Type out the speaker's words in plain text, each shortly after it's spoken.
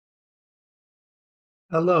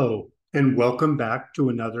Hello, and welcome back to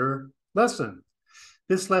another lesson.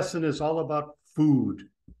 This lesson is all about food,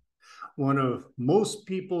 one of most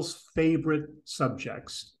people's favorite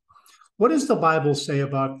subjects. What does the Bible say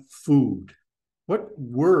about food? What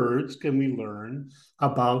words can we learn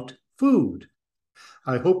about food?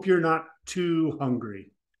 I hope you're not too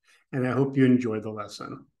hungry, and I hope you enjoy the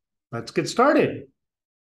lesson. Let's get started.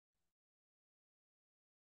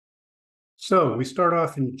 So we start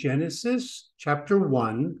off in Genesis chapter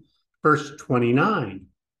 1, verse 29.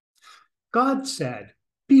 God said,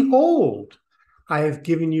 "Behold, I have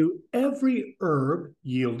given you every herb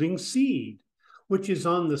yielding seed, which is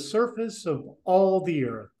on the surface of all the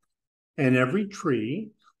earth, and every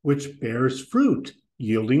tree which bears fruit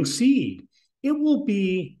yielding seed. It will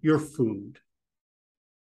be your food."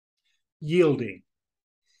 Yielding,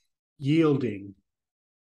 yielding,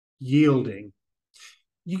 yielding.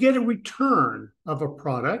 You get a return of a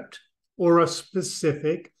product or a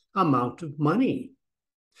specific amount of money.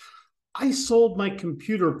 I sold my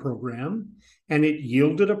computer program and it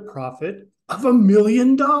yielded a profit of $1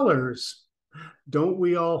 million. Don't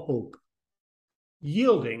we all hope?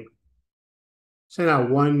 Yielding. So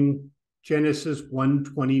now Genesis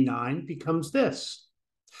 1:29 becomes this.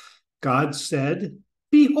 God said,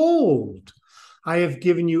 "Behold, I have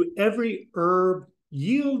given you every herb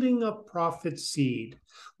yielding a profit seed,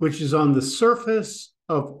 which is on the surface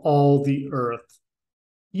of all the earth."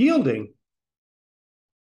 Yielding.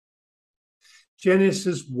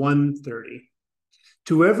 Genesis 1:30.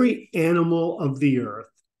 To every animal of the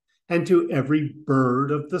earth, and to every bird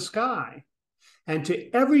of the sky, and to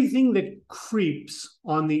everything that creeps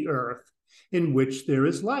on the earth in which there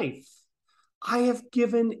is life, I have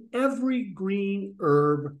given every green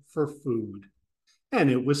herb for food. And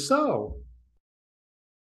it was so.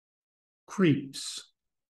 Creeps,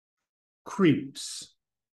 creeps,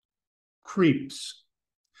 creeps.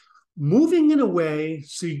 Moving in a way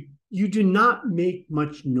so you do not make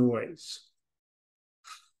much noise.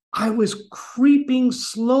 I was creeping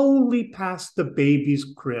slowly past the baby's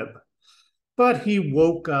crib, but he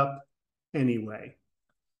woke up anyway.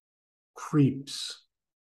 Creeps.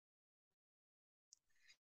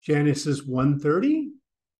 Genesis 1:30.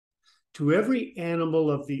 To every animal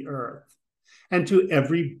of the earth, and to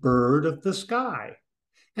every bird of the sky,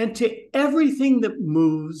 and to everything that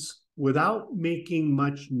moves without making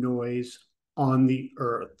much noise on the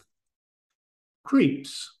earth.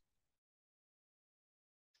 Creeps.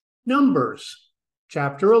 Numbers,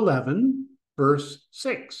 chapter 11, verse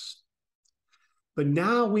 6. But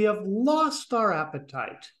now we have lost our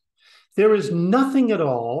appetite. There is nothing at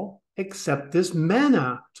all except this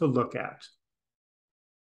manna to look at.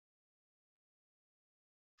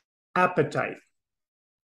 Appetite,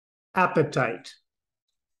 appetite,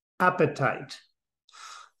 appetite.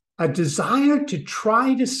 A desire to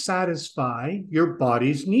try to satisfy your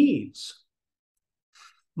body's needs.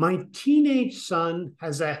 My teenage son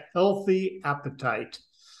has a healthy appetite,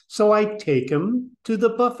 so I take him to the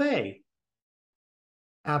buffet.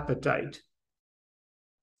 Appetite.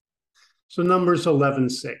 So Numbers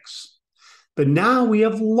 11:6. But now we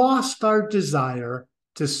have lost our desire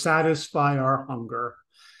to satisfy our hunger.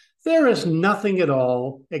 There is nothing at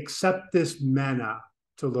all except this manna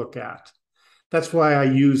to look at. That's why I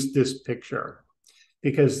used this picture,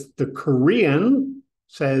 because the Korean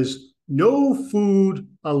says, "No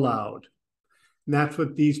food allowed." And that's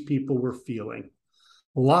what these people were feeling.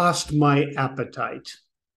 Lost my appetite.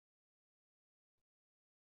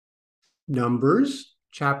 Numbers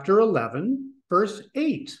chapter 11, verse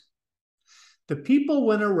 8. The people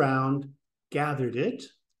went around, gathered it,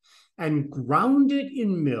 and ground it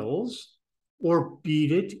in mills, or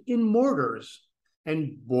beat it in mortars,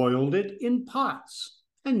 and boiled it in pots,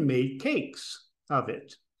 and made cakes of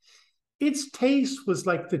it. Its taste was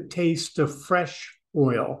like the taste of fresh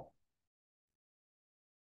oil.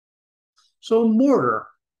 So mortar,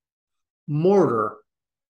 mortar,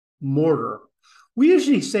 mortar. We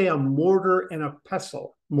usually say a mortar and a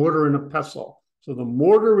pestle, mortar and a pestle. So the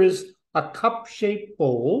mortar is a cup-shaped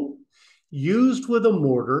bowl used with a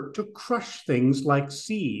mortar to crush things like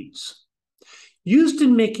seeds, used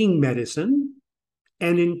in making medicine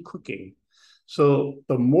and in cooking. So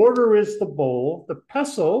the mortar is the bowl. The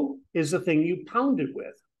pestle is the thing you pound it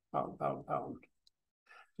with. Pound, pound, pound.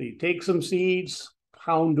 So you take some seeds,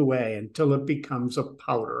 pound away until it becomes a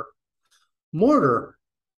powder. Mortar.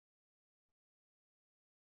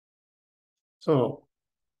 So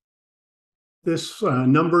this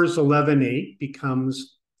Numbers 11:8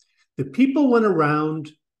 becomes, the people went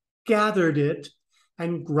around, gathered it,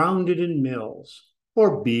 and ground it in mills,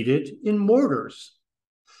 or beat it in mortars.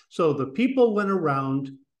 So the people went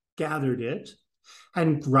around, gathered it,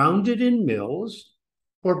 and ground it in mills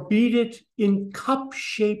or beat it in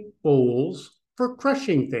cup-shaped bowls for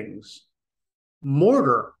crushing things.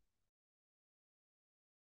 Mortar.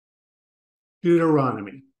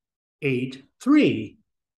 Deuteronomy 8:3.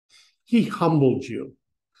 He humbled you,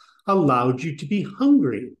 allowed you to be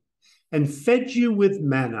hungry, and fed you with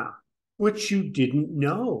manna, which you didn't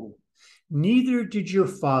know, neither did your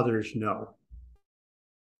fathers know,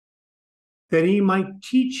 that he might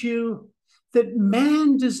teach you that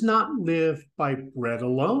man does not live by bread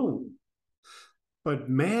alone, but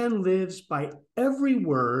man lives by every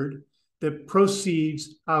word that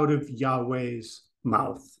proceeds out of Yahweh's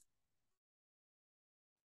mouth.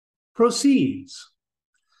 Proceeds,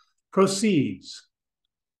 proceeds,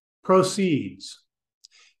 proceeds.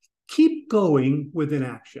 Keep going with an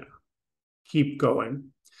action. Keep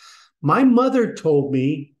going. My mother told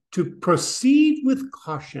me to proceed with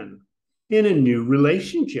caution in a new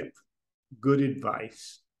relationship. Good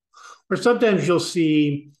advice. Or sometimes you'll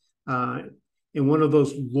see in one of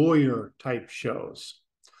those lawyer type shows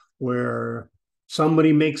where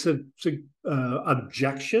somebody makes an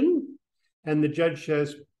objection and the judge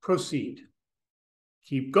says, proceed.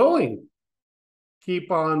 Keep going.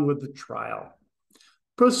 Keep on with the trial.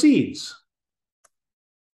 Proceeds.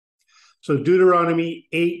 So Deuteronomy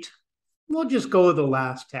 8, we'll just go with the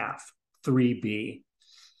last half, 3b.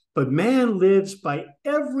 But man lives by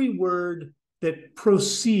every word that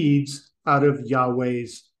proceeds out of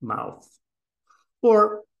Yahweh's mouth.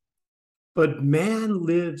 Or, but man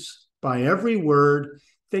lives by every word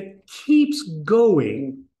that keeps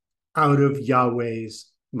going out of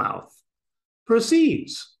Yahweh's mouth.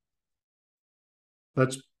 Proceeds.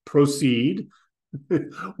 Let's proceed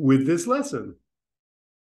with this lesson.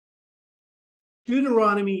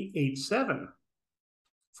 Deuteronomy 8:7.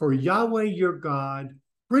 For Yahweh your God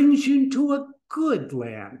brings you into a good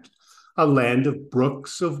land, a land of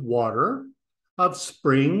brooks of water, of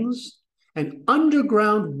springs, and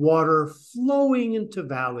underground water flowing into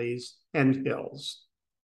valleys and hills.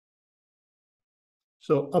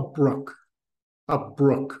 So a brook,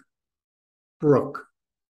 brook.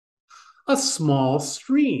 A small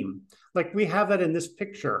stream, like we have it in this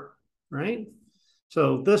picture, right?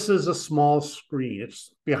 So this is a small stream.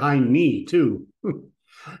 It's behind me too.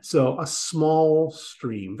 So a small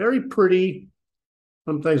stream, very pretty.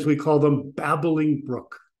 Sometimes we call them babbling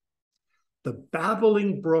brook. The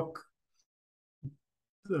babbling brook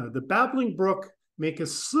make a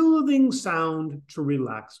soothing sound to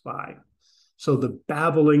relax by. So the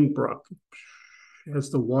babbling brook,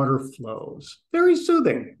 as the water flows, very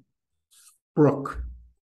soothing. Brook.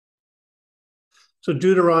 So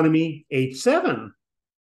Deuteronomy 8:7.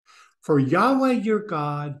 For Yahweh your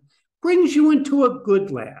God brings you into a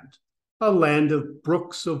good land, a land of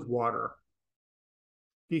brooks of water.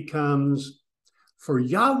 Becomes, for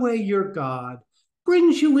Yahweh your God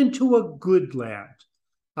brings you into a good land,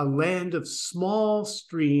 a land of small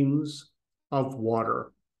streams of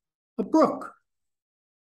water, a brook.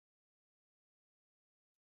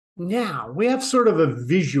 Now, we have sort of a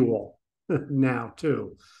visual now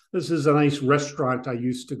too. This is a nice restaurant I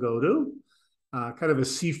used to go to, kind of a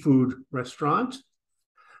seafood restaurant.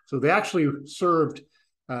 So they actually served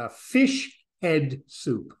fish head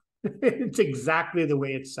soup. It's exactly the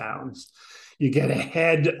way it sounds. You get a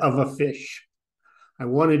head of a fish. I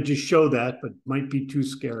wanted to show that, but might be too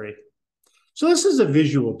scary. So this is a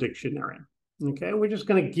visual dictionary. Okay, we're just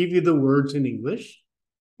going to give you the words in English.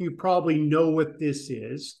 You probably know what this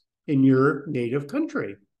is in your native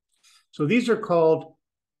country. So these are called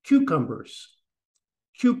cucumbers,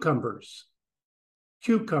 cucumbers,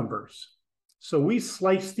 cucumbers. So we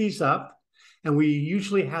slice these up and we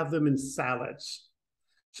usually have them in salads.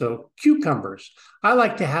 So cucumbers. I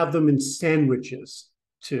like to have them in sandwiches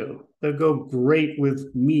too. They'll go great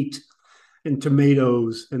with meat and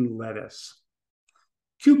tomatoes and lettuce.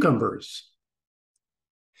 Cucumbers.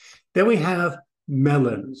 Then we have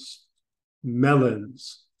melons,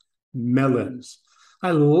 melons, melons.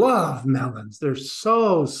 I love melons. They're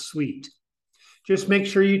so sweet. Just make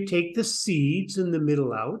sure you take the seeds in the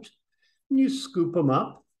middle out and you scoop them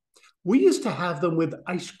up. We used to have them with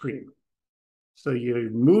ice cream. So you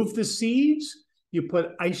remove the seeds, you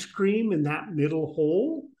put ice cream in that middle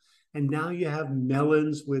hole, and now you have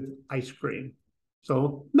melons with ice cream.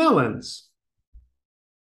 So melons.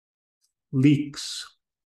 Leeks,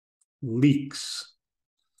 leeks,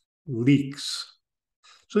 leeks.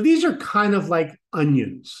 So these are kind of like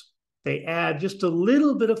onions. They add just a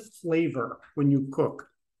little bit of flavor when you cook.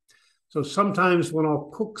 So sometimes when I'll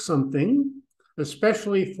cook something,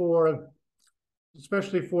 especially for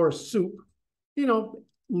a soup,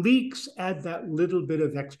 leeks add that little bit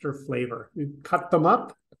of extra flavor. You cut them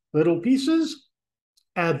up, little pieces,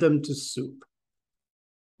 add them to soup.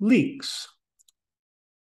 Leeks.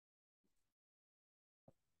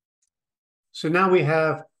 So now we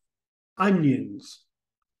have onions,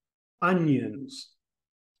 onions,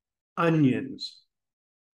 onions.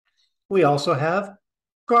 We also have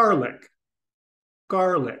garlic,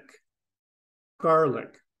 garlic,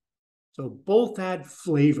 garlic. So both add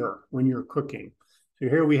flavor when you're cooking. So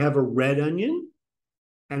here we have a red onion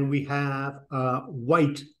and we have a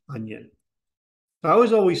white onion. So I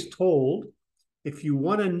was always told if you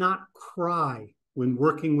want to not cry when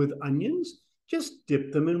working with onions, just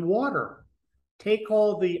dip them in water. Take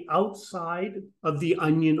all the outside of the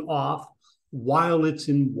onion off while it's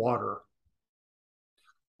in water.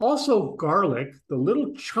 Also, garlic, the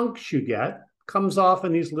little chunks you get, comes off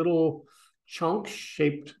in these little chunks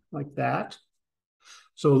shaped like that.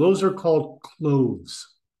 So those are called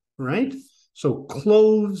cloves, right? So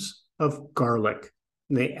cloves of garlic,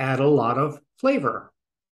 and they add a lot of flavor,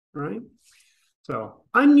 right? So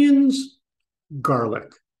onions,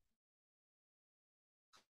 garlic.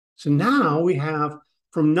 So now we have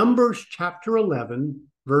from Numbers chapter 11,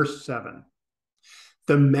 verse 7.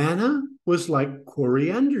 The manna was like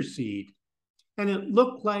coriander seed, and it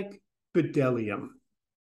looked like bdellium.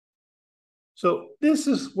 So this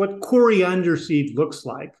is what coriander seed looks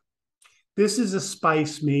like. This is a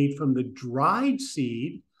spice made from the dried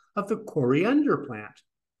seed of the coriander plant.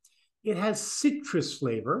 It has citrus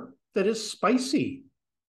flavor that is spicy.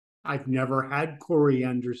 I've never had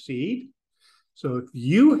coriander seed. So if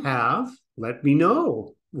you have, let me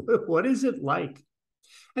know. What is it like?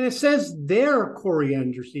 And it says their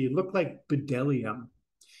coriander seed looked like bdellium.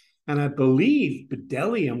 And I believe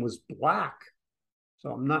bdellium was black.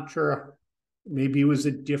 So I'm not sure. Maybe it was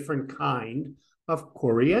a different kind of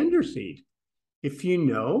coriander seed. If you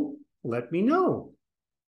know, let me know.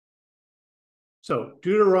 So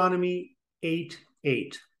Deuteronomy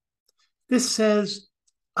 8:8. This says,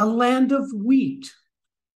 a land of wheat,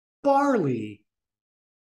 barley,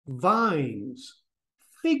 vines,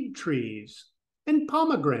 fig trees, and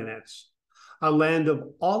pomegranates, a land of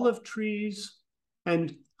olive trees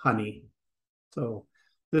and honey. So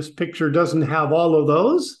this picture doesn't have all of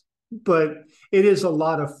those, but it is a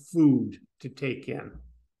lot of food to take in.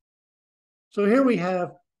 So here we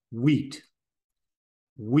have wheat,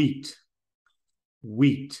 wheat,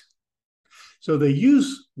 wheat. So they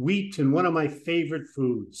use wheat in one of my favorite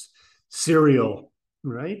foods, cereal,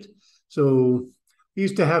 right? So we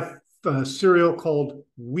used to have cereal called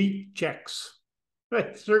Wheat Chex,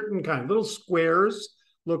 right? Certain kind, little squares,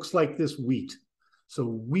 looks like this wheat. So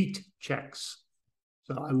Wheat Chex.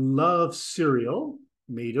 So I love cereal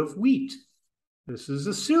made of wheat. This is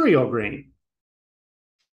a cereal grain.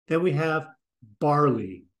 Then we have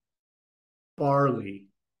barley, barley,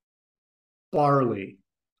 barley.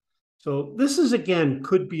 So this is, again,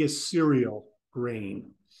 could be a cereal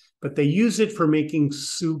grain, but they use it for making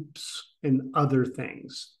soups and other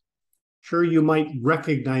things. Sure, you might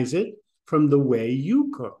recognize it from the way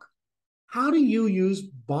you cook. How do you use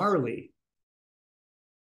barley?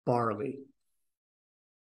 Barley.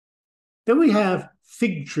 Then we have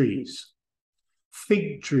fig trees,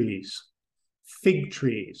 fig trees, fig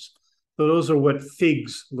trees. So those are what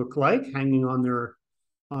figs look like hanging on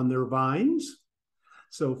their vines.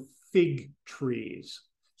 So fig trees.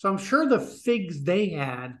 So I'm sure the figs they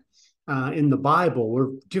had in the Bible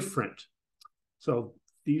were different. So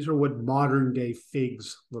these are what modern day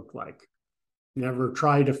figs look like. Never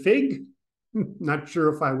tried a fig? Not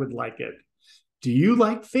sure if I would like it. Do you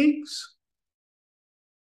like figs?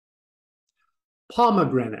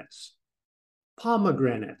 Pomegranates,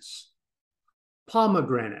 pomegranates,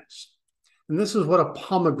 pomegranates. And this is what a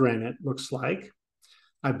pomegranate looks like.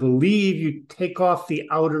 I believe you take off the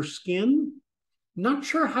outer skin. Not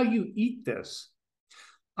sure how you eat this.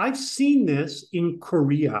 I've seen this in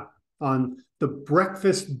Korea on the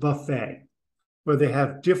breakfast buffet, where they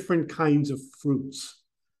have different kinds of fruits.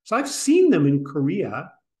 So I've seen them in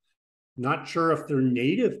Korea. Not sure if they're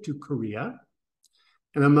native to Korea,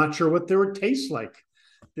 and I'm not sure what they would taste like.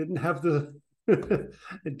 Didn't have the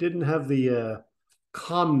it didn't have the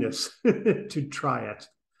calmness to try it.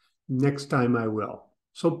 Next time I will.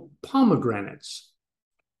 So pomegranates,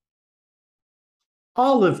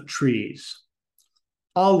 olive trees,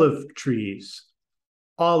 olive trees,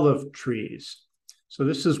 olive trees. So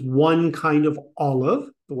this is one kind of olive,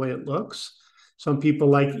 the way it looks. Some people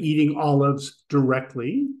like eating olives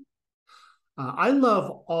directly. I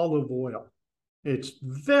love olive oil. It's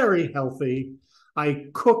very healthy. I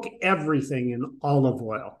cook everything in olive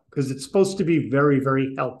oil because it's supposed to be very,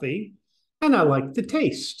 very healthy. and I like the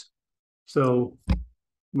taste. So you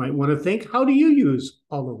might want to think, how do you use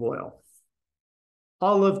olive oil?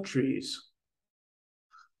 Olive trees,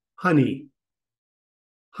 honey,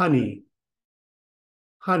 honey,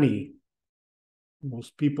 honey.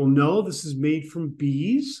 Most people know this is made from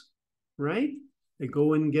bees, right? They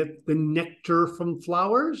go and get the nectar from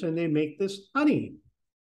flowers and they make this honey.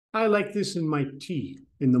 I like this in my tea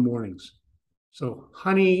in the mornings. So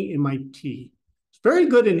honey in my tea. It's very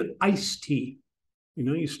good in iced tea. You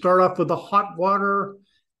know, you start off with the hot water,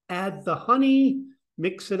 add the honey,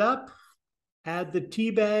 mix it up, add the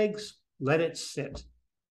tea bags, let it sit.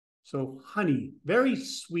 So honey, very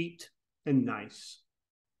sweet and nice.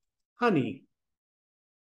 Honey.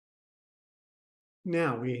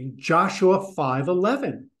 Now, in Joshua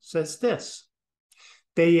 5:11 says this,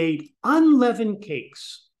 they ate unleavened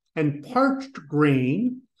cakes and parched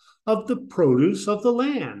grain of the produce of the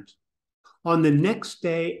land on the next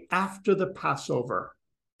day after the Passover,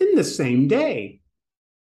 in the same day.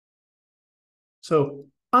 So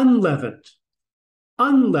unleavened,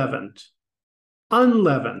 unleavened,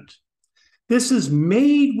 unleavened. This is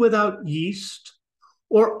made without yeast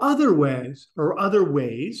or other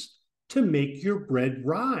ways to make your bread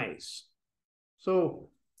rise. So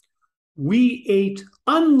we ate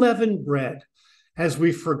unleavened bread as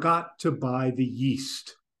we forgot to buy the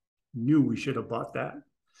yeast. Knew we should have bought that.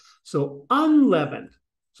 So unleavened.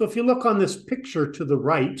 So if you look on this picture to the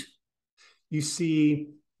right, you see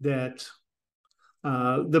that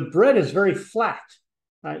the bread is very flat.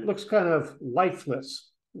 Right? It looks kind of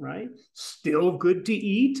lifeless, right? Still good to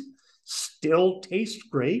eat, still tastes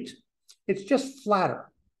great. It's just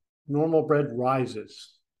flatter. Normal bread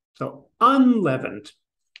rises. So unleavened.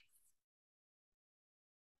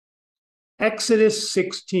 Exodus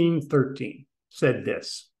 16:13 said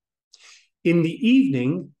this. In the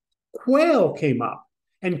evening, quail came up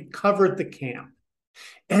and covered the camp.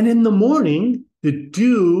 And in the morning, the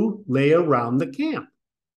dew lay around the camp.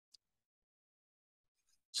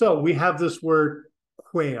 So we have this word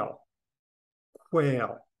quail,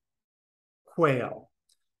 quail, quail.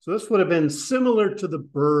 So this would have been similar to the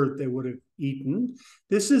bird they would have eaten.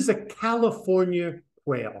 This is a California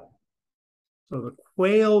quail. So the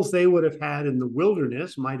quails they would have had in the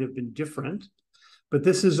wilderness might have been different, but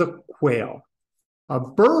this is a quail, a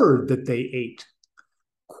bird that they ate,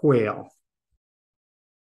 quail.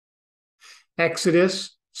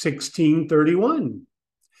 Exodus 16:31.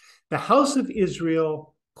 The house of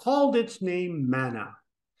Israel called its name manna,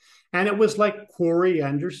 and it was like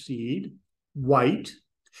coriander seed, white,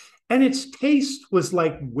 and its taste was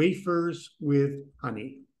like wafers with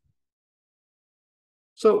honey.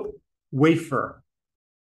 So wafer,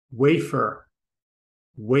 wafer,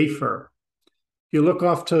 wafer. If you look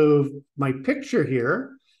off to my picture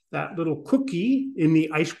here, that little cookie in the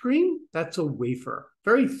ice cream, that's a wafer,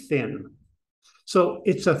 very thin. So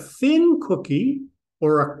it's a thin cookie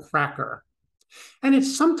or a cracker. And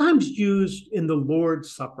it's sometimes used in the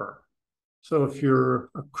Lord's Supper. So if you're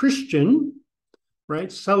a Christian, right,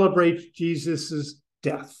 celebrate Jesus's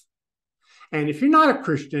death. And if you're not a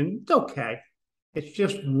Christian, it's okay. It's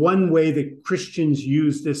just one way that Christians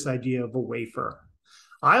use this idea of a wafer.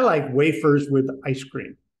 I like wafers with ice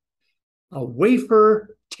cream. A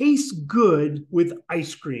wafer tastes good with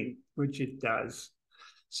ice cream, which it does.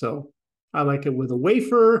 So I like it with a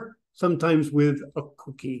wafer, sometimes with a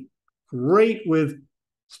cookie. Great with,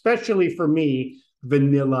 especially for me,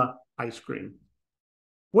 vanilla ice cream.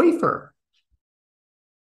 Wafer.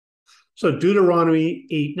 So Deuteronomy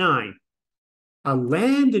 8:9. A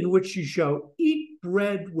land in which you shall eat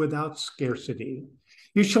bread without scarcity.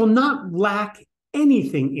 You shall not lack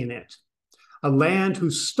anything in it. A land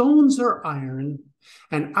whose stones are iron,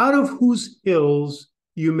 and out of whose hills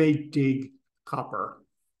you may dig copper.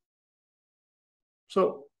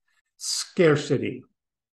 So scarcity,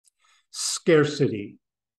 scarcity,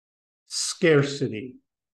 scarcity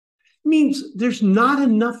means there's not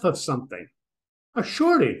enough of something, a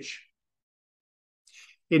shortage.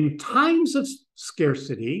 In times of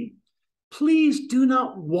scarcity, please do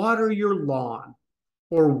not water your lawn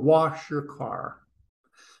or wash your car.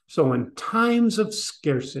 So in times of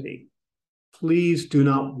scarcity, please do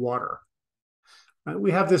not water.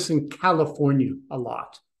 We have this in California a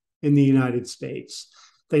lot in the United States.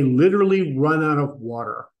 They literally run out of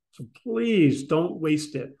water. So please don't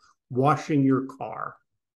waste it washing your car.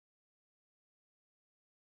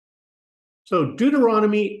 So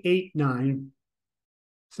Deuteronomy 8:9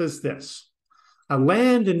 says this, a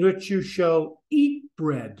land in which you shall eat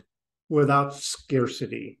bread without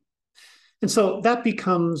scarcity. And so that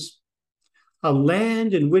becomes a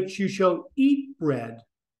land in which you shall eat bread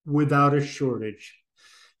without a shortage.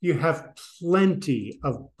 You have plenty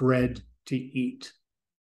of bread to eat.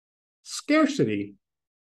 Scarcity.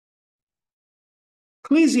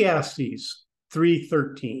 Ecclesiastes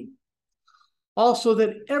 3:13. Also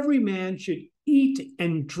that every man should eat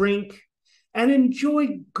and drink and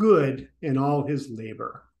enjoy good in all his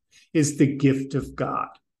labor is the gift of God.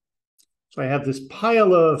 So I have this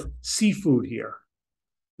pile of seafood here.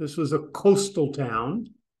 This was a coastal town,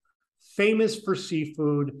 famous for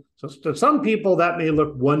seafood. So to some people, that may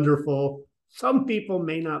look wonderful. Some people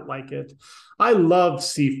may not like it. I love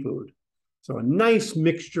seafood. So a nice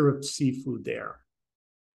mixture of seafood there.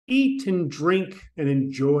 Eat and drink and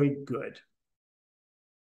enjoy good.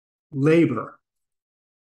 Labor,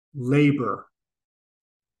 labor,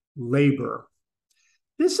 labor.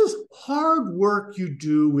 This is hard work you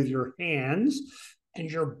do with your hands and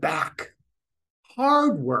your back.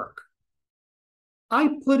 Hard work.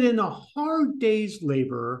 I put in a hard day's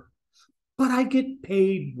labor, but I get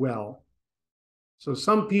paid well. So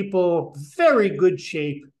some people, very good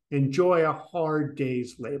shape, enjoy a hard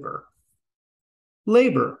day's labor.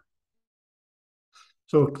 Labor.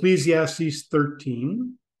 So Ecclesiastes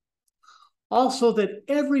 13. Also that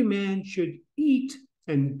every man should eat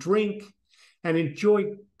and drink and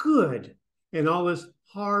enjoy good in all his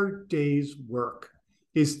hard day's work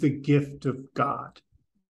is the gift of God.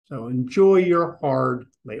 So enjoy your hard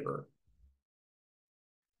labor.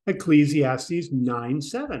 Ecclesiastes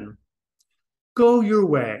 9:7. Go your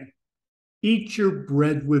way, eat your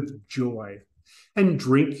bread with joy, and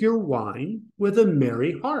drink your wine with a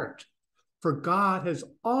merry heart, for God has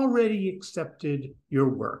already accepted your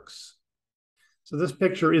works. So this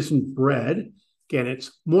picture isn't bread. Again,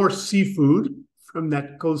 it's more seafood from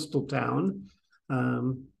that coastal town.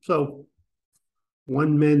 So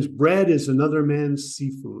one man's bread is another man's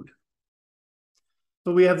seafood.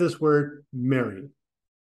 So we have this word merry,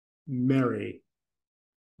 merry,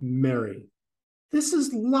 merry. This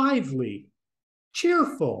is lively,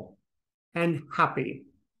 cheerful, and happy.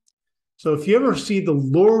 So if you ever see the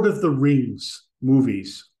Lord of the Rings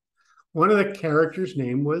movies, one of the characters'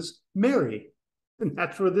 name was Merry. And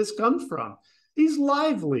that's where this comes from. He's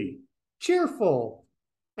lively, cheerful,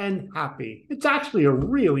 and happy. It's actually a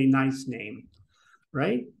really nice name,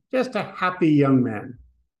 right? Just a happy young man.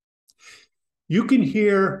 You can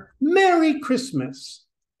hear Merry Christmas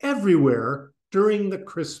everywhere during the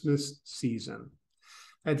Christmas season.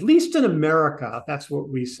 At least in America, that's what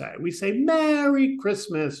we say. We say, Merry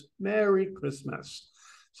Christmas, Merry Christmas.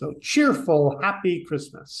 So cheerful, happy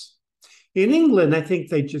Christmas. In England, I think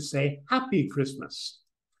they just say Happy Christmas.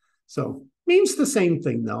 So means the same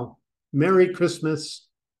thing, though. Merry Christmas,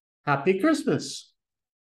 Happy Christmas.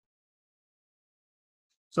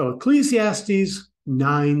 So Ecclesiastes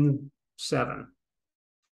 9:7.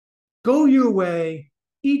 Go your way,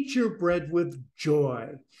 eat your bread with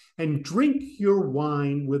joy, and drink your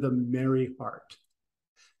wine with a merry heart.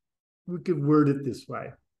 We could word it this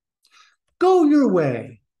way. Go your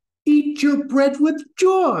way, eat your bread with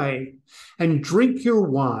joy, and drink your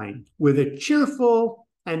wine with a cheerful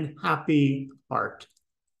and happy heart.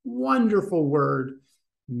 Wonderful word,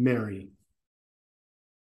 merry.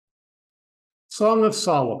 Song of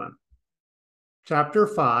Solomon, chapter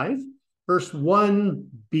 5, verse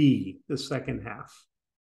 1b, the second half.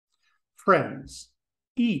 Friends,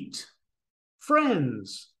 eat.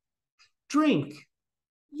 Friends, drink.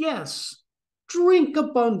 Yes, drink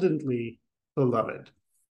abundantly, beloved.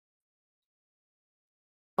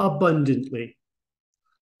 Abundantly,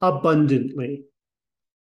 abundantly,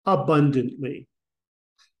 abundantly.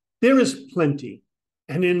 There is plenty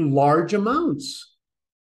and in large amounts.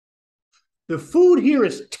 The food here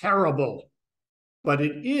is terrible, but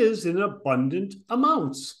it is in abundant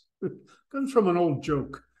amounts. Comes from an old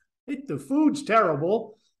joke. The food's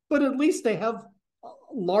terrible, but at least they have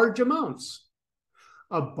large amounts.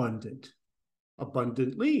 Abundant,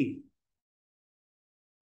 abundantly.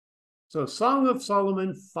 So Song of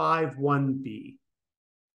Solomon 5:1b.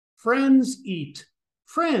 Friends, eat.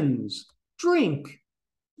 Friends, drink.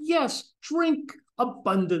 Yes, drink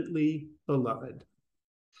abundantly, beloved.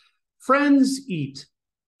 Friends, eat.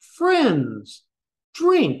 Friends,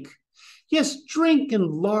 drink. Yes, drink in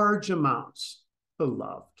large amounts,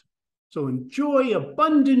 beloved. So enjoy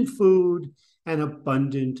abundant food and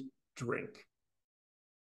abundant drink.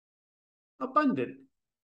 Abundant.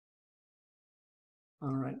 All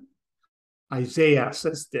right. Isaiah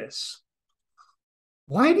says this.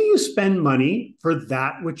 Why do you spend money for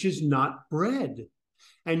that which is not bread,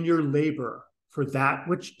 and your labor for that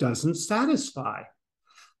which doesn't satisfy?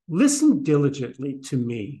 Listen diligently to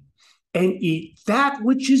me and eat that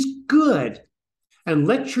which is good, and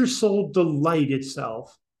let your soul delight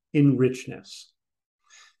itself in richness.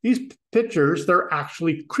 These pictures, they're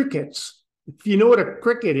actually crickets. If you know what a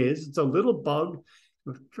cricket is, it's a little bug,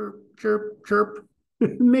 chirp, chirp, chirp,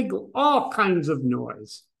 make all kinds of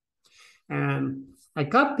noise. And I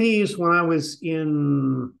got these when I was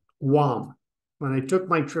in Guam, when I took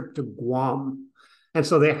my trip to Guam. And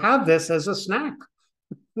so they have this as a snack.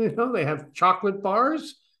 They have chocolate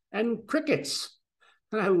bars and crickets.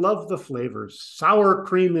 And I love the flavors. Sour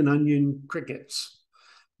cream and onion crickets,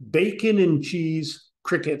 bacon and cheese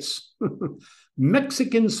crickets,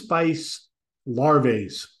 Mexican spice larvae,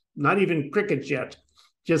 not even crickets yet,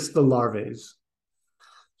 just the larvae.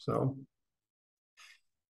 So,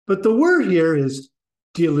 but the word here is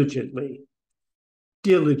diligently,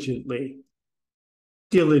 diligently,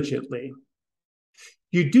 diligently.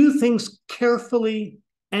 You do things carefully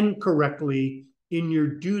and correctly in your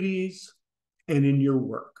duties and in your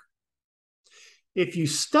work. If you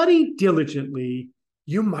study diligently,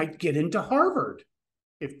 you might get into Harvard,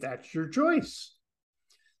 if that's your choice.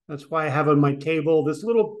 That's why I have on my table this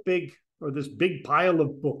big pile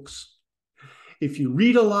of books. If you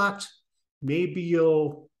read a lot, maybe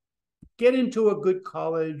you'll get into a good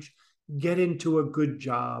college, get into a good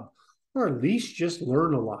job, or at least just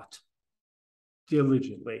learn a lot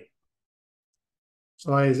diligently.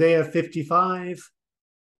 So Isaiah 55,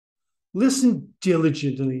 listen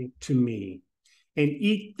diligently to me and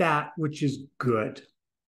eat that which is good,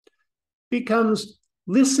 becomes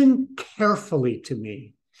listen carefully to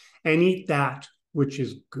me and eat that which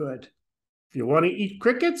is good. If you want to eat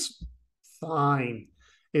crickets, fine,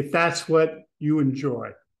 if that's what you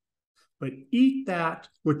enjoy. But eat that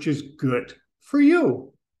which is good for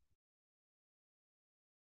you.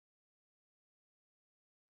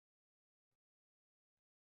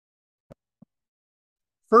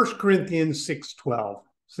 First Corinthians 6:12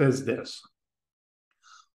 says this: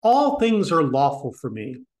 all things are lawful for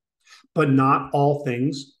me, but not all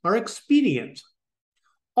things are expedient.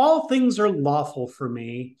 All things are lawful for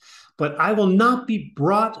me, but I will not be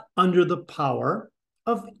brought under the power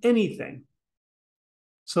of anything.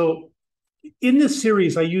 So in this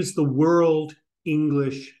series, I use the World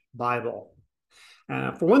English Bible.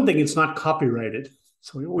 For one thing, it's not copyrighted,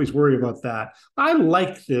 so we always worry about that. I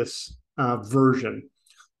like this version.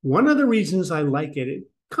 One of the reasons I like it, it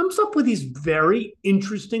comes up with these very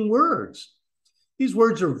interesting words. These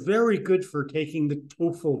words are very good for taking the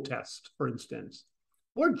TOEFL test, for instance,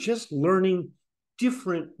 or just learning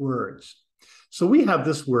different words. So we have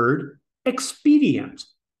this word expedient,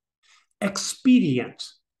 expedient,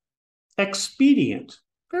 expedient.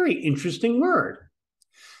 Very interesting word.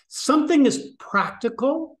 Something is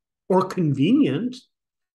practical or convenient,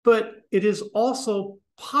 but it is also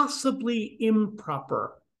possibly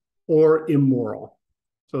improper or immoral.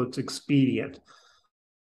 So it's expedient.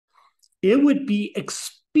 It would be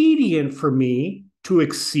expedient for me to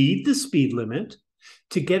exceed the speed limit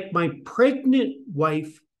to get my pregnant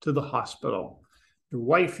wife to the hospital. Your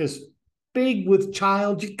wife is big with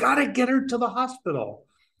child, you got to get her to the hospital.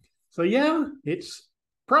 So yeah, it's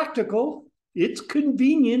practical, it's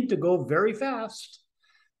convenient to go very fast,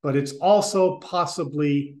 but it's also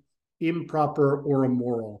possibly improper or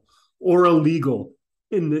immoral or illegal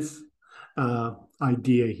in this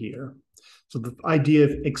idea here. So the idea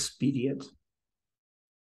of expedient.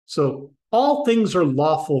 So all things are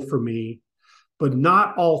lawful for me, but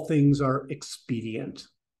not all things are expedient.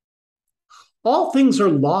 All things are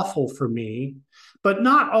lawful for me, but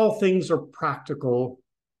not all things are practical,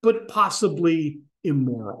 but possibly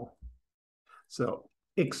immoral. So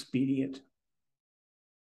expedient.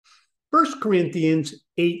 1 Corinthians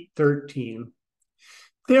 8:13.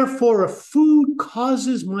 Therefore, if food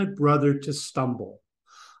causes my brother to stumble,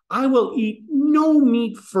 I will eat no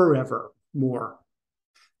meat forever more,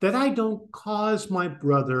 that I don't cause my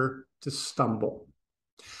brother to stumble.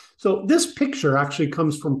 So this picture actually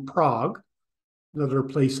comes from Prague, another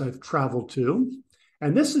place I've traveled to.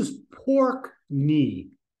 And this is pork knee.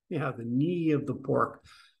 Yeah, the knee of the pork.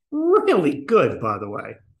 Really good, by the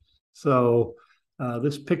way. So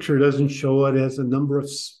this picture doesn't show it as a number of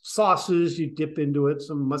sauces you dip into it,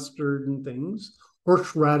 some mustard and things.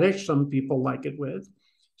 Horseradish, some people like it with.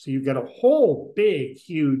 So you get a whole big,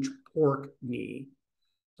 huge pork knee.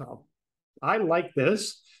 So I like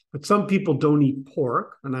this, but some people don't eat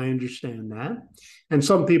pork, and I understand that. And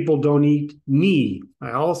some people don't eat knee.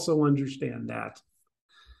 I also understand that.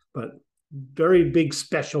 But very big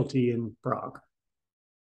specialty in Prague.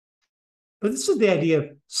 But this is the idea of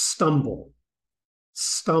stumble,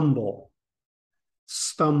 stumble,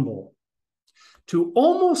 stumble. To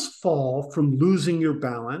almost fall from losing your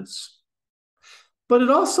balance, but it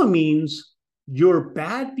also means your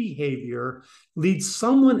bad behavior leads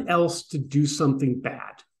someone else to do something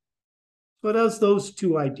bad. So it has those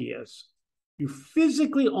two ideas. You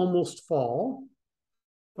physically almost fall,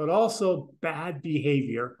 but also bad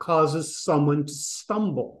behavior causes someone to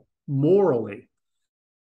stumble morally.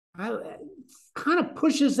 It kind of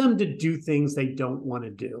pushes them to do things they don't want to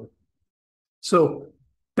do. So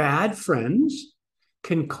bad friends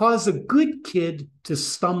can cause a good kid to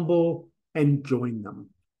stumble and join them,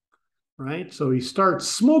 right? So he starts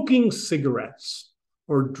smoking cigarettes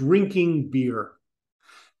or drinking beer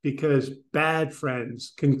because bad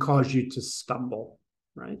friends can cause you to stumble,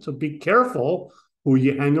 right? So be careful who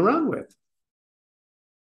you hang around with.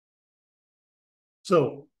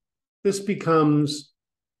 So this becomes,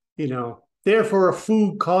 therefore a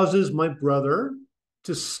food causes my brother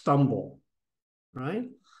to stumble, right?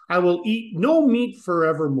 I will eat no meat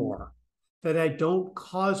forevermore, that I don't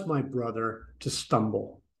cause my brother to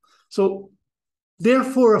stumble. So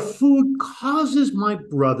therefore a food causes my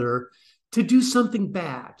brother to do something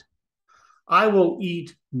bad. I will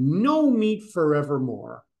eat no meat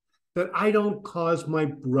forevermore, that I don't cause my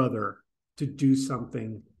brother to do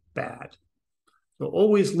something bad. So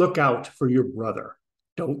always look out for your brother.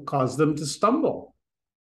 Don't cause them to stumble.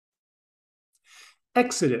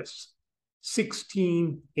 Exodus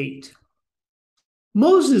 16:8.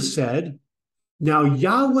 Moses said, now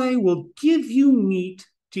Yahweh will give you meat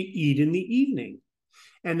to eat in the evening,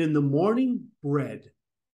 and in the morning bread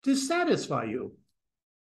to satisfy you.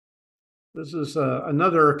 This is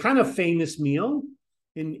another kind of famous meal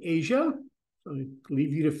in Asia. So I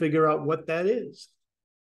leave you to figure out what that is.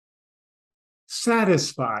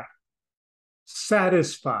 Satisfy,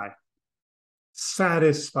 satisfy,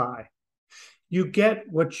 satisfy. You get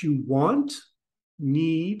what you want,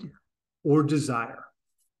 need, or desire.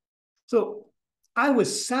 So I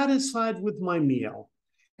was satisfied with my meal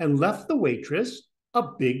and left the waitress a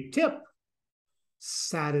big tip.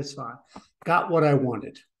 Satisfied. Got what I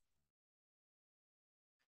wanted.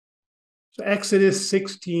 So Exodus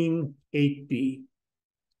 16:8b.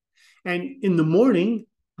 And in the morning,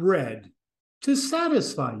 bread to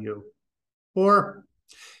satisfy you. Or,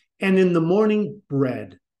 and in the morning,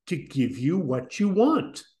 bread to give you what you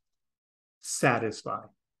want. Satisfy.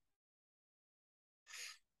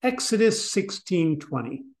 Exodus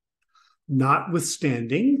 16:20.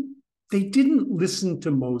 Notwithstanding, they didn't listen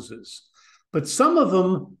to Moses, but some of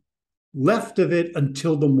them left of it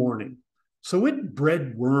until the morning. So it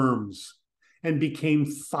bred worms and became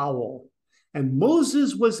foul, and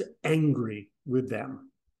Moses was angry with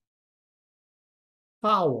them.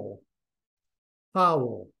 Foul,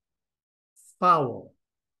 foul, foul.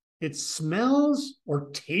 It smells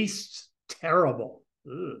or tastes terrible.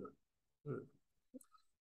 Ugh.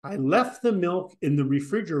 I left the milk in the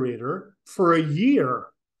refrigerator for a year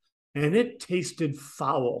and it tasted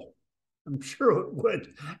foul. I'm sure it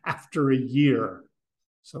would after a year.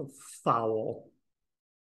 So foul.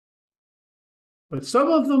 But some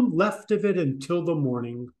of them left of it until the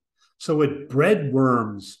morning, so it bred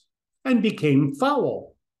worms and became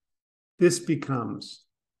foul. This becomes.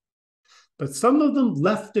 But some of them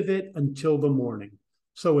left of it until the morning,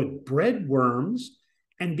 so it bred worms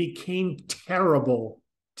and became terrible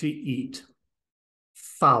to eat.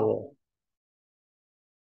 Foul.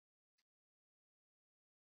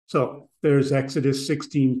 So there's Exodus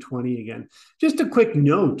 16:20 again. Just a quick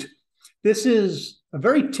note. This is a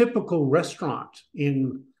very typical restaurant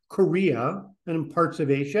in Korea and in parts of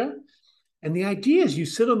Asia. And the idea is you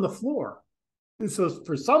sit on the floor. And so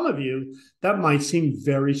for some of you, that might seem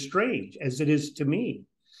very strange, as it is to me.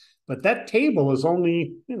 But that table is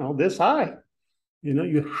only, this high.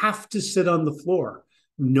 You have to sit on the floor.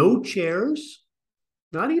 No chairs,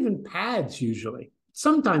 not even pads usually,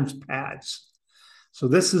 sometimes pads. So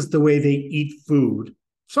this is the way they eat food,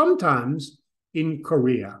 sometimes in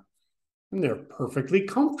Korea. And they're perfectly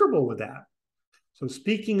comfortable with that. So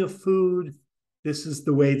speaking of food, this is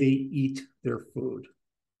the way they eat their food.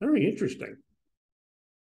 Very interesting.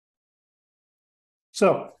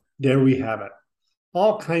 So there we have it.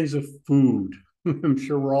 All kinds of food. I'm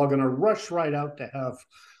sure we're all going to rush right out to have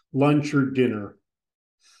lunch or dinner.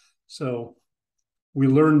 So we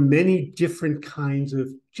learn many different kinds of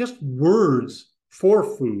just words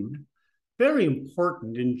for food. Very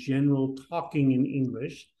important in general talking in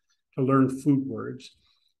English to learn food words,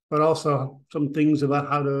 but also some things about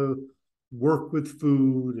how to work with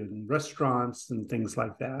food and restaurants and things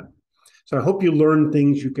like that. So I hope you learn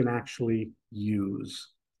things you can actually use.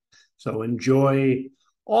 So enjoy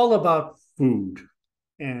all about food,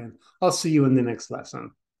 and I'll see you in the next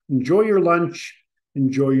lesson. Enjoy your lunch,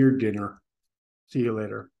 enjoy your dinner. See you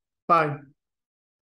later. Bye.